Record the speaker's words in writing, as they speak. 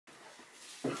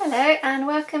Hello and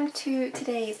welcome to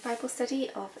today's Bible study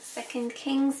of 2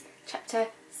 Kings chapter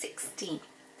 16.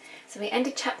 So we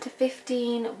ended chapter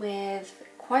 15 with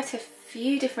quite a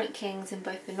few different kings in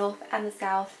both the north and the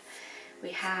south. We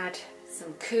had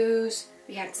some coups,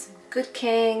 we had some good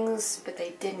kings, but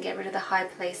they didn't get rid of the high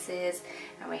places,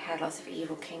 and we had lots of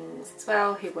evil kings as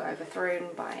well who were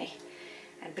overthrown by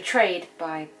and betrayed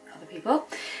by other people.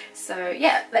 So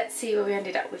yeah, let's see where we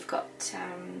ended up. We've got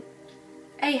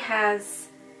Ahaz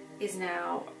is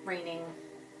now reigning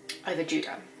over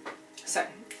Judah. So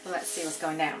let's see what's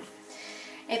going down.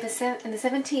 In the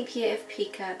 17th year of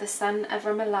Pekah, the son of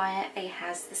Remaliah,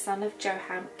 Ahaz, the son of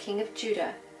Jotham, king of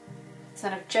Judah,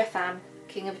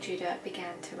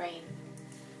 began to reign.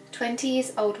 20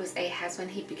 years old was Ahaz when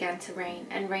he began to reign,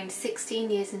 and reigned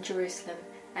 16 years in Jerusalem,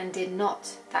 and did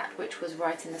not that which was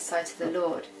right in the sight of the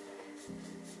Lord.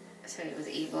 So it was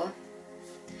evil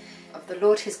of the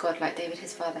Lord his God, like David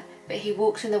his father. But he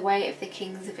walked in the way of the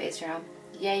kings of Israel,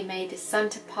 yea, made his son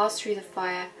to pass through the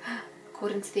fire,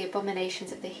 according to the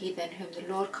abominations of the heathen, whom the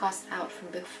Lord cast out from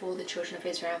before the children of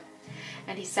Israel.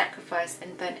 And he sacrificed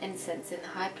and burnt incense in the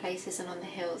high places and on the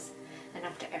hills, and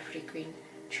after every green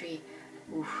tree.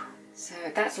 Oof. So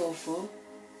that's awful.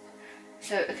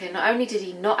 So, okay, not only did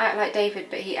he not act like David,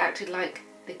 but he acted like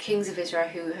the kings of Israel,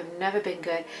 who have never been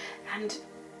good. And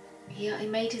he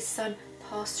made his son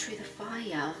pass through the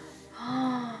fire.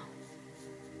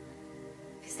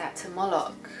 Is that to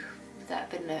Moloch? Would that have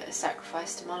been a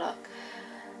sacrifice to Moloch?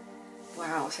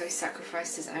 Wow, so he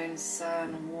sacrificed his own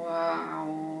son.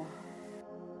 Wow.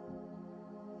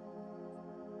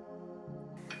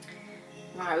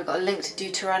 Right, we've got a link to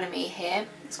Deuteronomy here.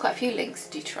 There's quite a few links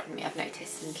to Deuteronomy I've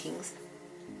noticed in Kings.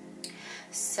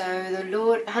 So the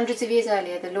Lord, hundreds of years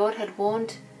earlier, the Lord had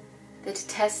warned the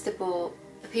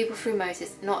people through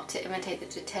Moses not to imitate the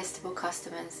detestable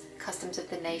customs of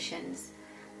the nations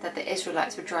that the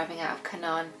Israelites were driving out of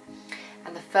Canaan.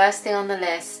 And the first thing on the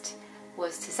list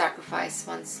was to sacrifice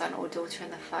one's son or daughter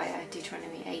in the fire,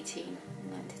 Deuteronomy 18,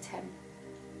 9-10.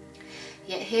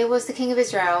 Yet here was the king of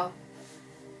Israel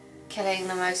killing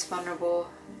the most vulnerable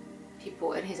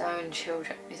people and his own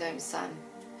children, his own son.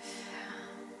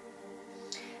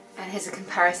 And here's a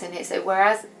comparison here. So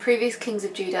whereas previous kings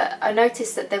of Judah, I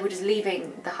noticed that they were just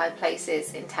leaving the high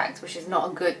places intact, which is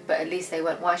not good, but at least they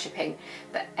weren't worshipping.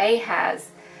 But Ahaz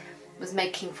was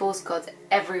making false gods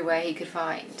everywhere he could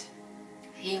find.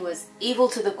 He was evil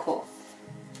to the core.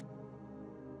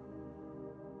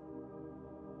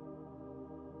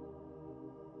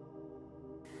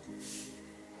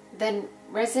 Then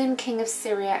Rezin, king of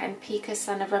Syria, and Pekah,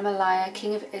 son of Remaliah,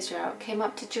 king of Israel, came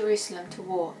up to Jerusalem to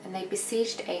war, and they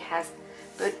besieged Ahaz,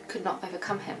 but could not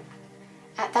overcome him.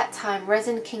 At that time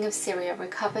Rezin, king of Syria,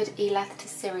 recovered Elath to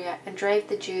Syria, and drave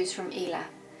the Jews from Elath.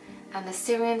 And the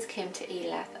Syrians came to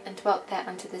Elath, and dwelt there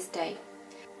unto this day.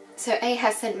 So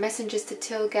Ahaz sent messengers to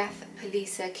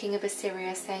Tilgath-Pileser, king of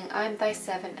Assyria, saying, I am thy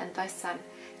servant and thy son.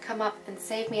 Come up and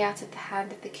save me out of the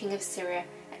hand of the king of Syria,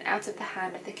 and out of the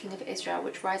hand of the king of Israel,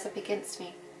 which rise up against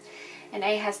me. And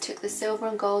Ahaz took the silver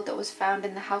and gold that was found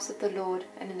in the house of the Lord,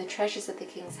 and in the treasures of the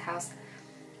king's house,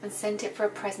 and sent it for a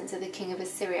present to the king of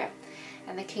Assyria.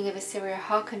 And the king of Assyria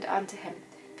hearkened unto him.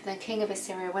 For the king of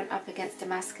Assyria went up against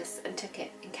Damascus, and took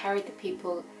it, and carried the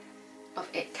people of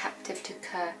it captive to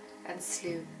Kir, and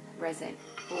slew Rezin.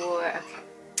 Or, okay,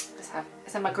 let's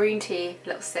have my green tea,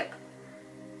 little sip.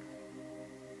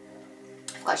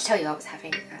 I forgot to tell you I was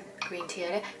having green tea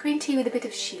earlier. Green tea with a bit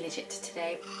of shilajit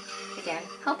today. Again,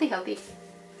 healthy.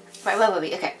 Right, where were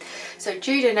we? Okay, so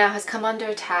Judah now has come under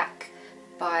attack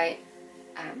by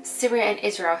Syria and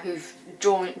Israel, who've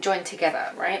joined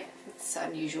together, right? It's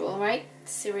unusual, right?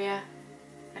 Syria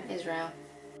and Israel.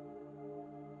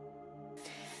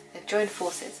 They've joined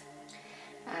forces.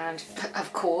 And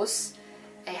of course,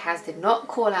 Ahaz did not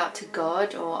call out to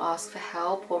God or ask for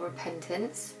help or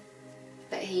repentance,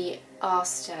 but he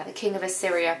asked the king of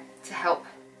Assyria to help,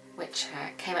 which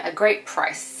came at a great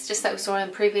price, just like we saw in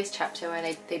the previous chapter where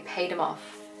they paid him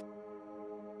off.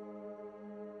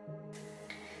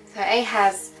 So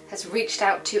Ahaz has reached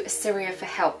out to Assyria for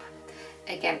help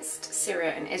against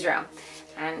Syria and Israel,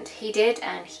 and he did,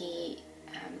 and he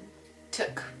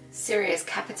took Syria's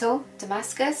capital,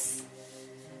 Damascus,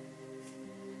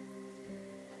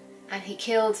 and he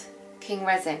killed King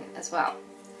Rezin as well,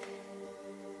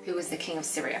 who was the king of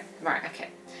Syria. Right, okay.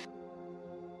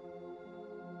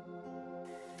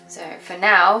 So for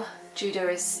now, Judah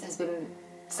has been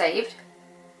saved.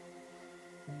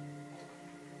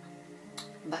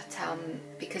 But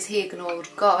because he ignored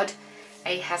God,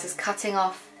 Ahaz is cutting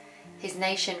off his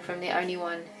nation from the only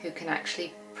one who can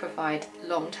actually provide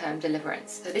long-term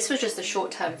deliverance. So this was just a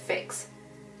short-term fix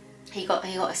he got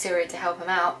Assyria to help him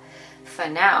out for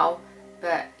now,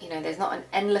 but you know, there's not an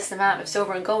endless amount of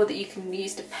silver and gold that you can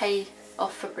use to pay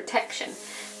off for protection.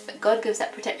 But God gives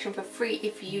that protection for free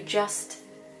if you just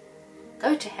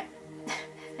go to him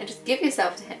and just give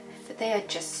yourself to him. But they are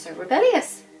just so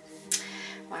rebellious.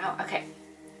 Wow, okay.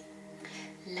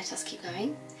 Let us keep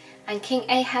going. And King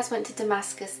Ahaz went to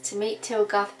Damascus to meet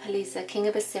Tilgath-Pileser, king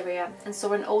of Assyria, and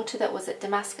saw an altar that was at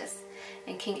Damascus.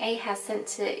 And King Ahaz sent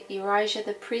to Urijah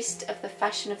the priest of the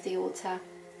fashion of the altar,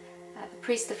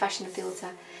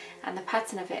 and the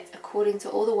pattern of it, according to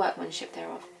all the workmanship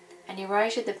thereof. And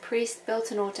Urijah the priest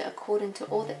built an altar according to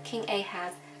all that King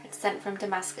Ahaz had sent from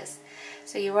Damascus.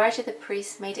 So Urijah the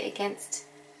priest made it against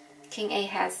King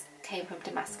Ahaz came from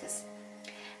Damascus.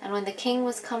 And when the king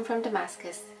was come from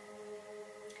Damascus,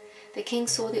 the king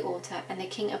saw the altar, and the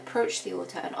king approached the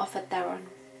altar and offered thereon.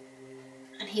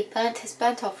 And he burnt his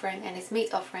burnt offering and his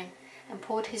meat offering, and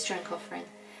poured his drink offering,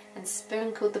 and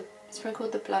sprinkled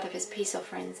the blood of his peace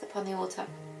offerings upon the altar.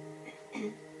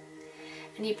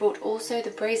 And he brought also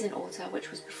the brazen altar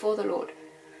which was before the Lord,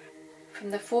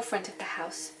 from the forefront of the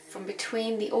house, from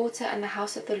between the altar and the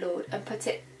house of the Lord, and put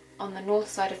it on the north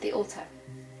side of the altar.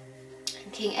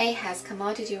 And King Ahaz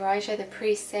commanded Urijah the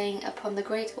priest, saying, Upon the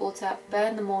great altar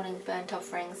burn the morning burnt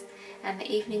offerings, and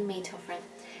the evening meat offering,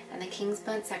 and the king's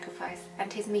burnt sacrifice,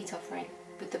 and his meat offering,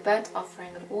 with the burnt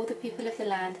offering of all the people of the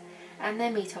land, and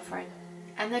their meat offering,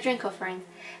 and their drink offering,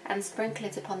 and sprinkle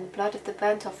it upon the blood of the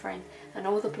burnt offering, and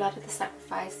all the blood of the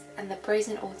sacrifice, and the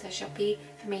brazen altar shall be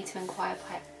for me to inquire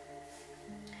by it.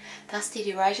 Thus did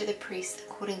Urijah the priest,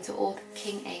 according to all that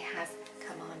King Ahaz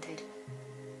commanded.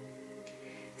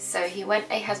 So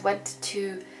Ahaz went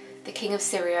to the king of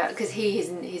Syria, because he is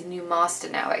his new master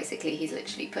now, basically. He's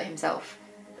literally put himself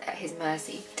at his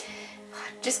mercy.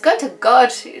 Just go to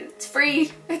God, it's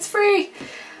free, it's free.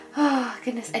 Oh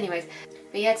goodness. Anyways,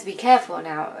 but he had to be careful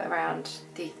now around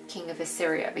the king of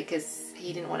Assyria, because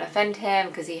he didn't want to offend him,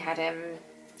 because he had him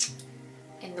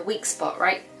in the weak spot,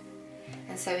 right?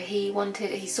 And so he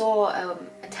saw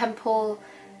a temple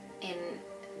in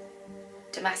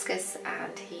Damascus,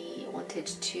 and he wanted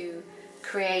to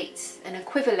create an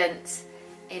equivalent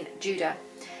in Judah.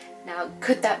 Now,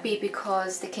 could that be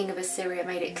because the king of Assyria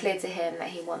made it clear to him that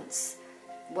he wants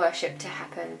worship to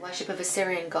happen, worship of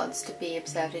Assyrian gods to be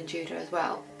observed in Judah as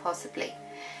well? Possibly.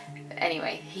 But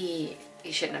anyway, he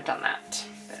shouldn't have done that,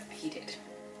 but he did.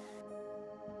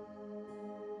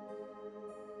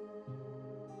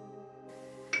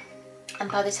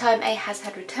 And by the time Ahaz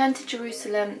had returned to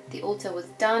Jerusalem, the altar was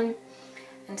done,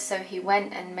 and so he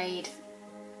went and made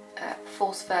a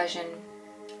false version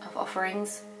of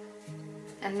offerings.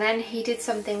 And then he did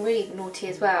something really naughty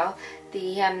as well.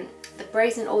 The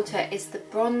brazen altar is the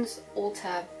bronze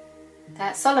altar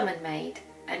that Solomon made,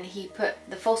 and he put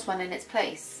the false one in its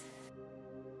place.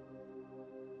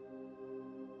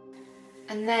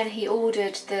 And then he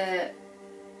ordered the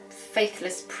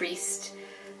faithless priest,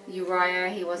 Uriah,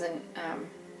 he wasn't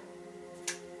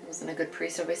a good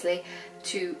priest obviously,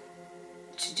 to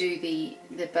do the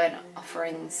burnt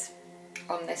offerings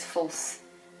on this false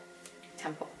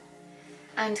temple.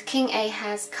 And King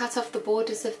Ahaz cut off the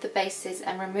borders of the bases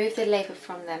and removed the laver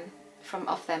from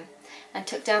off them, and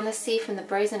took down the sea from the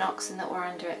brazen oxen that were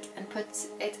under it, and put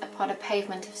it upon a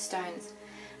pavement of stones.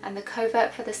 And the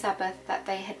covert for the Sabbath that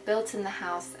they had built in the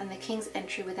house, and the king's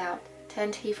entry without,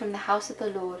 turned he from the house of the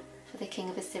Lord for the king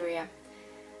of Assyria.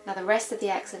 Now the rest of the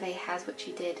acts of Ahaz which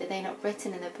he did, are they not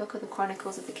written in the book of the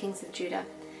Chronicles of the kings of Judah?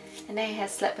 And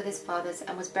Ahaz slept with his fathers,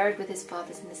 and was buried with his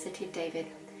fathers in the city of David.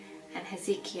 And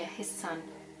Hezekiah his son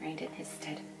reigned in his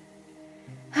stead.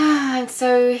 And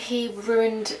so he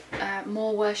ruined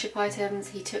more worship items.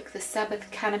 He took the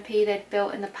Sabbath canopy they'd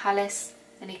built in the palace,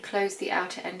 and he closed the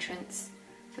outer entrance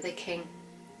for the king,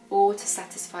 all to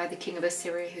satisfy the king of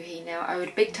Assyria, who he now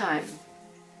owed big time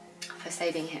for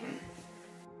saving him.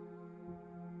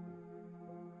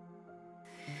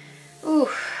 Ooh,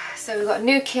 so we've got a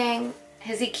new king,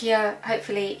 Hezekiah.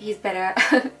 Hopefully he's better.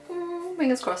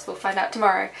 Fingers crossed, we'll find out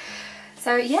tomorrow.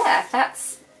 So yeah,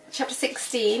 that's chapter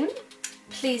 16.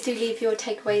 Please do leave your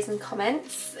takeaways and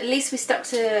comments. At least we stuck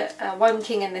to one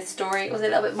king in this story. It was a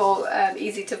little bit more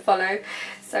easy to follow.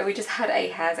 So we just had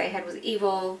Ahaz. Ahaz was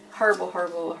evil, horrible,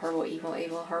 horrible, horrible, evil,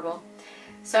 evil, horrible.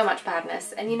 So much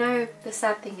badness. And you know, the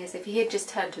sad thing is, if he had just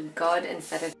turned to God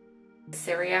instead of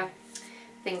Syria,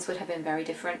 things would have been very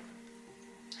different.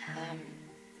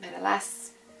 But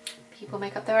alas, people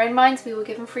make up their own minds. We were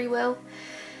given free will.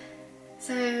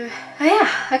 So, yeah,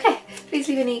 okay. Please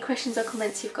leave any questions or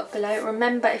comments you've got below.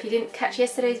 Remember, if you didn't catch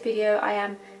yesterday's video, I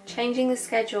am changing the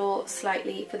schedule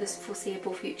slightly for the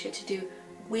foreseeable future to do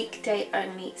weekday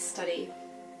only study.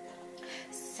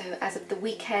 So as of the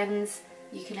weekends,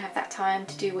 you can have that time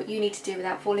to do what you need to do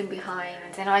without falling behind.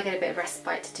 And then I get a bit of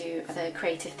respite to do other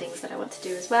creative things that I want to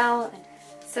do as well.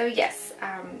 So yes,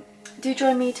 do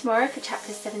join me tomorrow for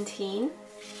chapter 17.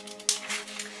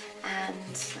 And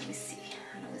let me see,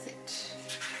 how long is it?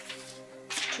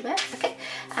 Not too bad. Okay,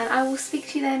 and I will speak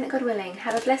to you then, God willing.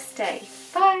 Have a blessed day.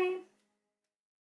 Bye!